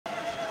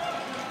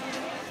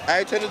I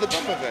attended the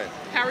bum event.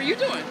 How are you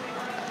doing?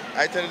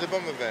 I attended the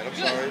bum event. I'm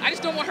sorry. I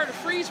just don't want her to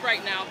freeze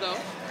right now, though.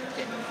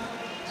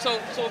 So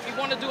if you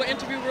want to do an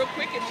interview real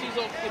quick, if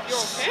you're okay.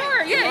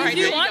 Sure, yeah, if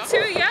you want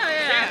to,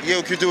 yeah.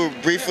 Yo, could you do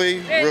it briefly,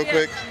 real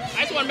quick?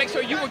 I just want to make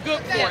sure you were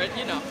good for it,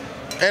 you know.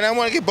 And I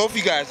want to get both of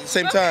you guys at the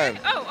same time.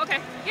 Oh, okay.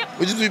 Yep.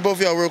 We'll just do both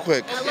of y'all real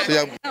quick. Okay.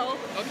 So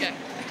Okay.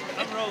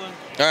 I'm rolling.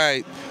 all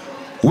right.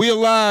 We are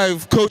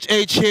live, Coach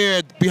H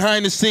here,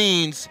 behind the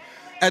scenes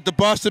at the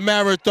Boston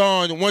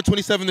Marathon,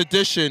 127th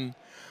edition.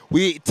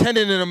 We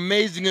attended an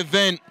amazing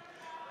event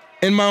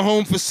in my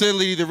home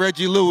facility, the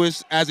Reggie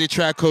Lewis, as a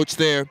track coach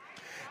there.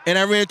 And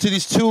I ran into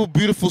these two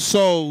beautiful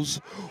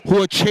souls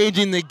who are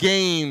changing the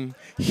game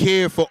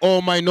here for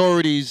all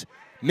minorities,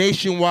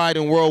 nationwide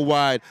and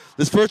worldwide.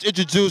 Let's first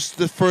introduce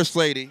the First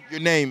Lady.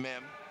 Your name,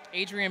 ma'am?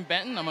 Adrienne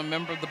Benton. I'm a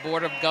member of the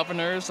Board of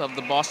Governors of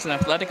the Boston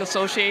Athletic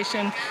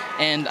Association,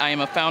 and I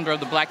am a founder of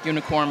the Black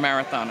Unicorn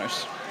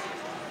Marathoners.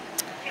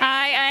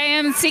 Hi, I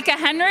am Sika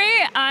Henry.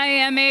 I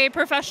am a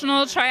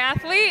professional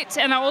triathlete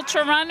and an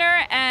ultra runner,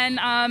 and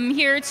I'm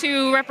here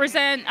to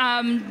represent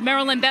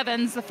Marilyn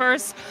Bevans, the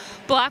first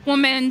Black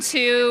woman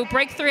to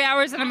break 3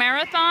 hours in a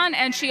marathon,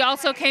 and she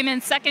also came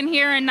in second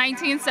here in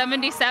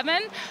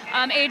 1977.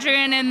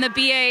 Adrienne and the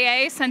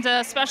BAA sent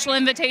a special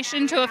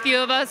invitation to a few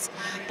of us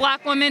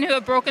Black women who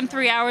have broken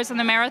 3 hours in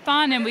the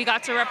marathon, and we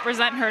got to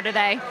represent her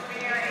today.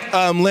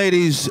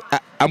 Ladies,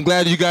 I'm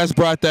glad you guys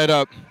brought that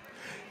up.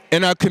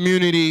 In our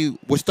community,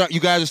 you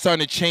guys are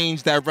starting to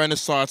change that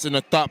renaissance in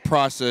the thought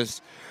process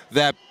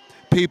that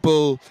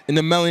people in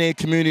the melanated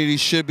community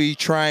should be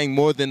trying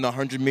more than the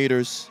 100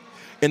 meters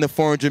and the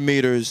 400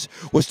 meters.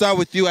 We'll start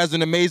with you as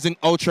an amazing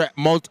ultra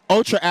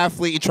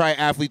athlete and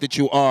triathlete that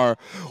you are.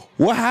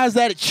 What has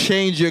that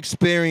changed your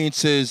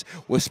experiences,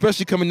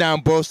 especially coming down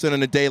Boston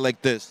on a day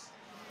like this?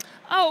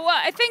 Oh, well,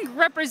 I think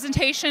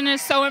representation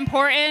is so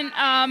important.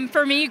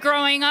 For me,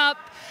 growing up,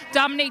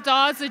 Dominique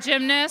Dawes, the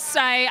gymnast,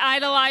 I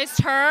idolized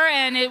her,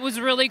 and it was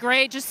really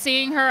great just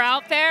seeing her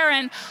out there.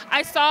 And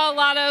I saw a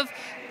lot of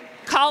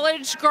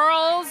college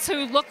girls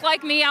who look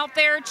like me out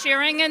there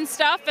cheering and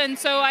stuff. And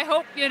so I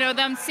hope,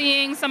 them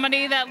seeing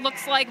somebody that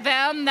looks like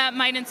them, that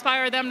might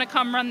inspire them to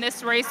come run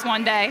this race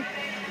one day.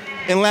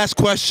 And last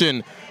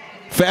question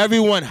for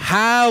everyone: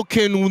 how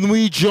can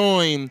we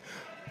join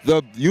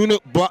the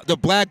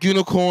Black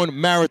Unicorn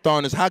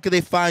Marathoners? How can they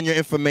find your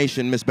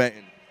information, Ms.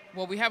 Benton?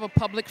 Well, we have a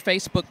public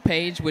Facebook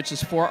page, which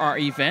is for our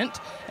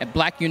event at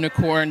Black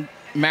Unicorn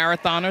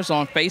Marathoners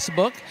on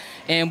Facebook.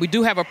 And we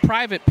do have a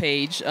private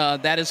page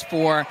that is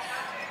for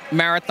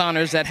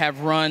marathoners that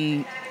have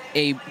run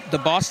the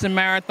Boston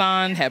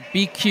Marathon, have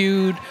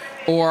BQ'd,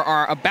 or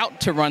are about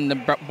to run the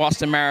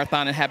Boston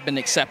Marathon and have been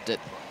accepted.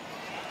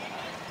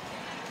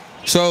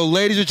 So,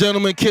 ladies and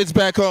gentlemen, kids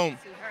back home.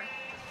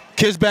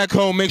 Kids back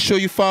home, make sure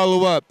you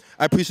follow up.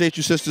 I appreciate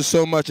you sisters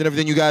so much and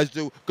everything you guys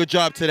do. Good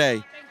job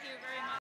today.